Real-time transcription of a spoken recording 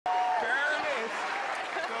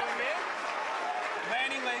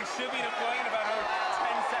should be deploying in about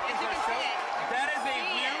 10 seconds or so. That is a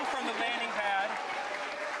view from the landing pad.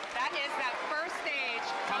 That is that first stage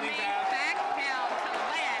Coming coming down. back down to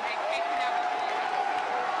land at Cape Canaveral.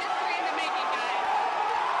 History in the making, guys.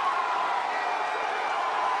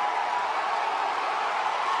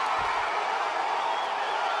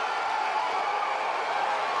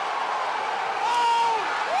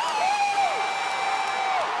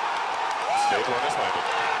 Stage 1 is landed.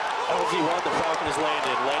 LZ1, the Falcon is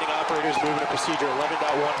landed. Landing operators moving to procedure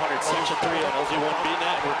 11.100, section 3 on LZ1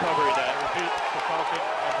 BNet and recovery net. Repeat, the Falcon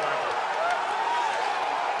has landed.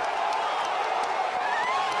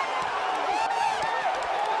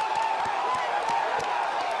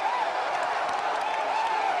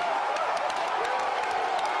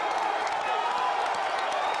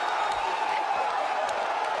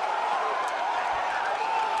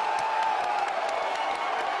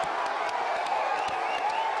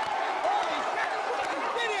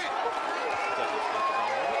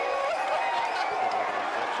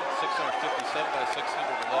 By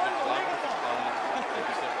 611 kilometers of flying,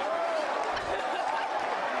 37 degrees.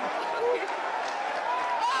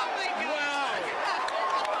 Oh my God!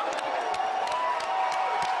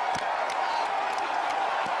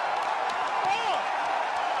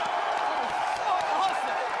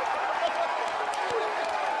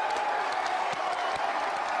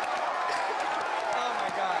 Oh my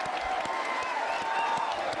God.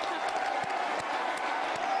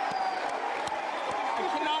 I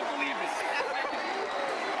cannot believe it.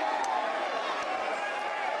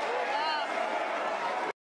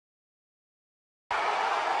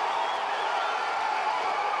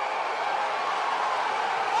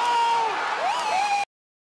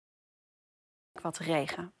 Wat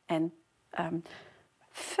regen. En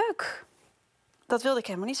fuck. Dat wilde ik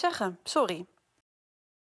helemaal niet zeggen. Sorry.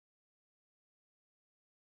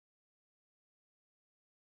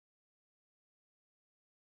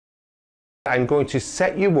 I'm going to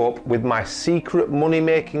set you up with my secret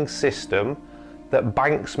money-making system that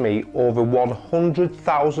banks me over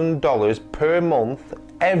 $100,000 per month,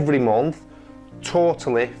 every month,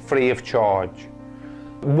 totally free of charge.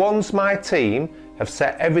 Once my team have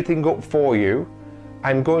set everything up for you,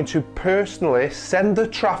 I'm going to personally send the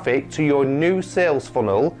traffic to your new sales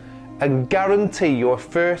funnel and guarantee your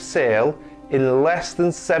first sale in less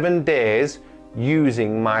than 7 days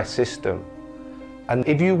using my system. And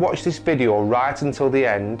if you watch this video right until the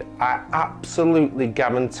end, I absolutely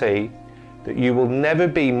guarantee that you will never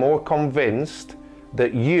be more convinced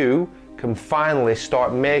that you can finally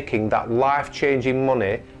start making that life-changing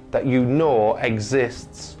money that you know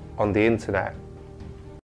exists on the internet.